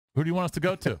Who do you want us to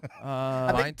go to?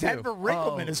 I think Denver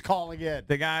Riggleman is calling in.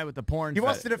 The guy with the porn. He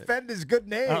wants to defend his good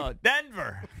name. Oh,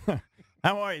 Denver.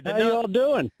 How are you? How you all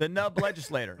doing? The nub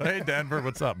legislator. Hey, Denver.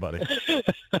 What's up, buddy?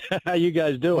 How you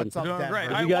guys doing? What's up, Doing Denver?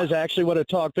 great. You guys actually want to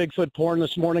talk Bigfoot porn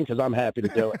this morning? Because I'm happy to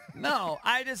do it. No,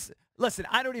 listen.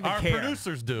 I don't even Our care.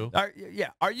 producers do.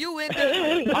 Are you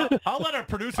into? I'll let our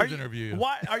producers interview you.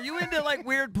 Why are you into like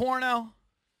weird porno?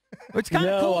 It's kind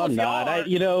of cool. No, I'm not.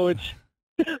 It's.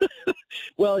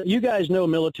 Well, you guys know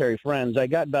military friends. I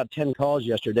got about 10 calls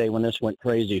yesterday when this went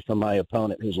crazy from my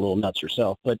opponent, who's a little nuts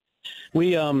herself. But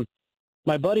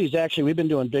my buddies, actually, we've been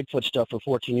doing Bigfoot stuff for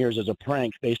 14 years as a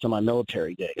prank based on my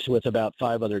military days with about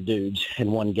 5 other dudes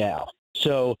and 1 gal.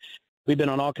 So we've been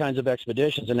on all kinds of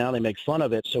expeditions, and now they make fun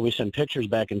of it. So we send pictures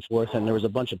back and forth, and there was a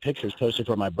bunch of pictures posted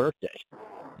for my birthday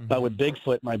with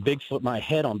Bigfoot, my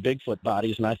head on Bigfoot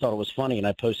bodies, and I thought it was funny, and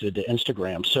I posted it to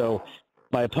Instagram. So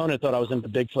my opponent thought I was into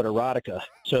Bigfoot erotica.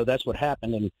 So that's what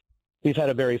happened, and we've had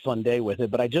a very fun day with it.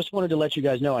 But I just wanted to let you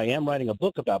guys know I am writing a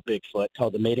book about Bigfoot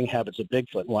called The Mating Habits of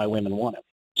Bigfoot and Why Women Want It.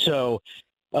 So,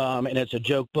 and it's a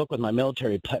joke book with my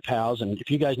military pals. And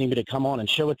if you guys need me to come on and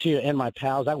show it to you and my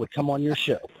pals, I would come on your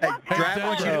show.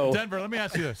 Hey, Denver, let me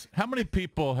ask you this: how many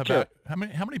people have how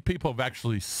many people have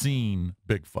actually seen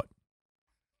Bigfoot?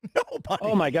 Nobody.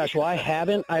 Oh my gosh! Well, I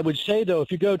haven't. I would say though,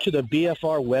 if you go to the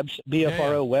BFRO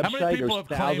website,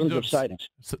 there's thousands of sightings.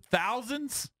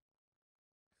 Thousands?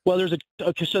 Well,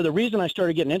 so the reason I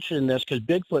started getting interested in this, because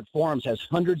Bigfoot Forums has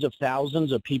hundreds of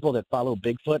thousands of people that follow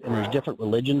Bigfoot, and there's different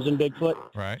religions in Bigfoot.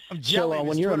 Right. So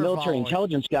when you're a military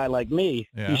intelligence guy like me,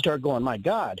 you start going, my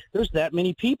God, there's that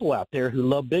many people out there who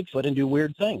love Bigfoot and do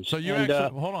weird things. So you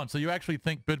hold on. So you actually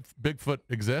think Bigfoot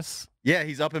exists? Yeah,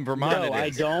 he's up in Vermont. No, I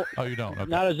don't. Oh, you don't? Okay.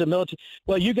 Not as a military.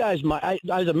 Well, you guys,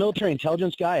 as a military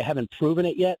intelligence guy, I haven't proven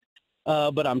it yet,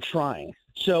 but I'm trying.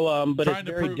 So, but it's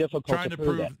very difficult to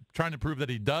prove that. Trying to prove that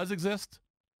he does exist?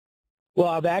 Well,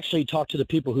 I've actually talked to the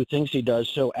people who thinks he does.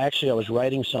 So actually, I was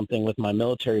writing something with my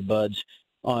military buds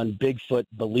on Bigfoot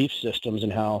belief systems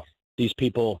and how these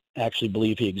people actually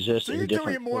believe he exists. So you're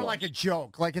doing it more like a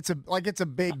joke, like it's a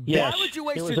big. Yes. Why would you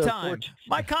waste your time?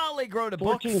 My colleague wrote a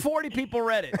book. 40 people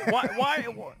read it. Why?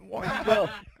 Well,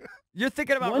 you're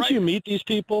thinking about once you meet these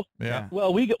people. Yeah.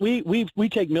 Well, we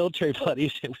take military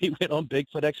buddies and we went on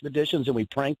Bigfoot expeditions and we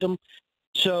pranked them.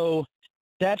 So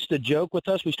that's the joke with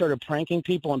us. We started pranking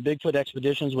people on Bigfoot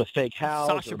expeditions with fake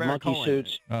howls or monkey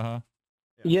suits.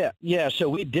 Yeah. So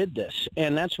we did this,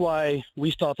 and that's why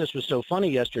we thought this was so funny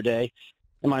yesterday.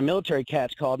 And my military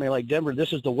cats called me like, Denver,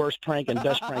 this is the worst prank and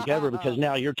best prank ever, because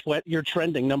now you're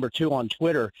trending #2 on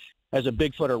Twitter as a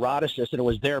Bigfoot eroticist, and it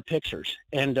was their pictures.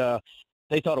 And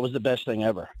they thought it was the best thing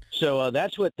ever. So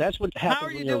that's what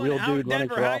happens when you're a real dude running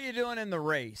for office. How are you doing in the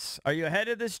race? Are you ahead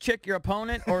of this chick, your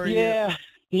opponent, or are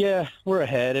Yeah, we're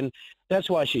ahead, and that's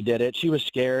why she did it. She was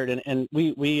scared, and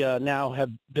we now have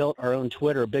built our own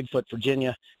Twitter, Bigfoot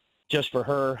Virginia, just for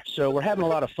her. So we're having a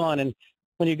lot of fun. And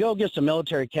when you go against a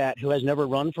military cat who has never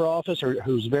run for office or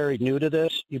who's very new to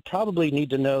this, you probably need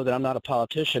to know that I'm not a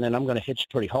politician, and I'm going to hit you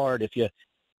pretty hard if you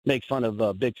make fun of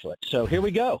Bigfoot. So here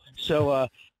we go. So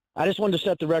I just wanted to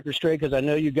set the record straight because I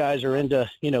know you guys are into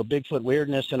Bigfoot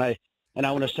weirdness, and I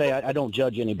want to say I don't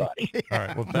judge anybody. All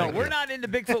right. Well, no, we're not into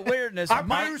Bigfoot weirdness. Our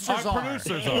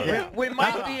producers are. We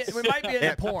might be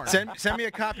into porn. Send me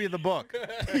a copy of the book.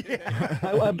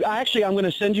 Actually, I'm going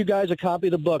to send you guys a copy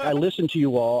of the book. I listen to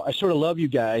you all. I sort of love you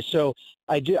guys. So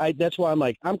that's why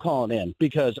I'm calling in,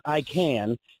 because I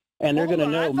can, and they're going to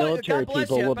know military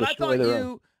people will destroy their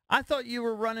own. I thought you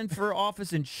were running for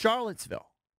office in Charlottesville.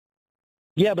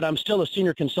 Yeah, but I'm still a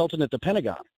senior consultant at the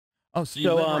Pentagon. Oh,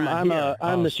 so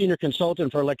I'm the senior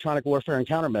consultant for electronic warfare and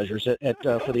countermeasures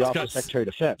for the Office of Secretary of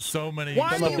Defense. So many.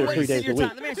 Why are you wasting your time?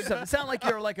 Let me ask you something. It sounds like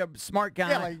you're like a smart guy.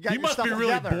 Yeah, like you must be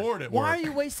really bored at work. Why are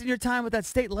you wasting your time with that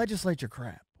state legislature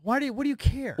crap? What do you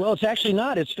care? Well, it's actually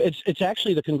not. It's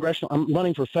actually the Congressional. I'm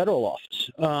running for federal office.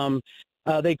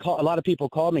 A lot of people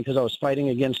called me because I was fighting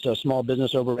against small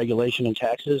business overregulation and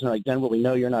taxes, and like, Denver, we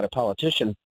know you're not a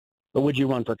politician, but would you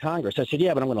run for Congress? I said,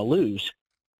 yeah, but I'm going to lose.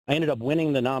 I ended up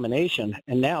winning the nomination,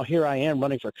 and now here I am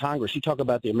running for Congress. You talk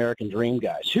about the American dream,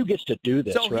 guys. Who gets to do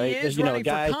this, right? So he is running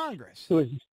for Congress. I'm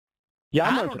running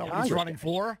for Congress. What he's running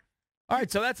for. All right,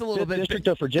 so that's a little bit. District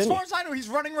of Virginia. As far as I know, he's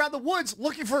running around the woods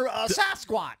looking for a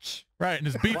Sasquatch. Right, and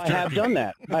his beef jerky. I have done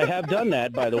that. I have done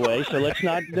that, by the way. So let's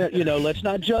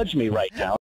not judge me right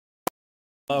now.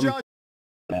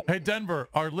 Hey, Denver,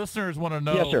 our listeners want to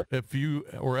know if you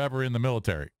were ever in the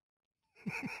military.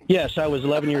 Yes, I was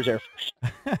 11 years Air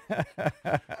Force.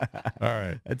 All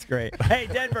right. That's great. Hey,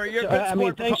 Denver, you're a good sport. I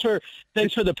mean,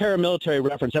 thanks for the paramilitary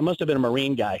reference. That must have been a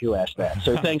Marine guy who asked that.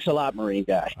 So thanks a lot, Marine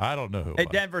guy. I don't know who. Hey,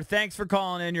 Denver, thanks for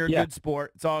calling in. You're a good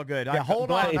sport. It's all good. Yeah,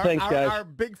 hold on. Hey, thanks, guys. Our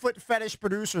Bigfoot fetish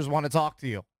producers want to talk to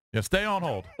you. Yeah, stay on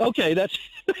hold. Okay, that's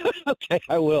okay.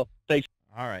 I will. Thanks.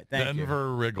 All right, thank you.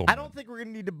 Denver Riggleman. I don't think we're going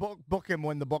to need to book him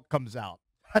when the book comes out.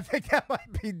 I think that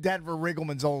might be Denver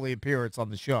Riggleman's only appearance on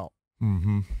the show.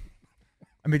 Mm-hmm.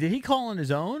 I mean, did he call on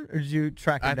his own, or did you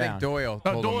track him down? I think Doyle.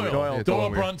 No, Doyle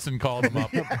Brunson called him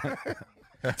up.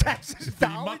 Texas He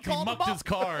Dolly called him mucked up? his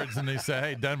cards, and they say,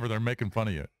 "Hey, Denver, they're making fun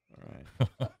of you."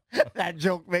 That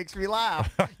joke makes me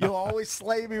laugh. You'll always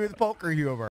slay me with poker humor.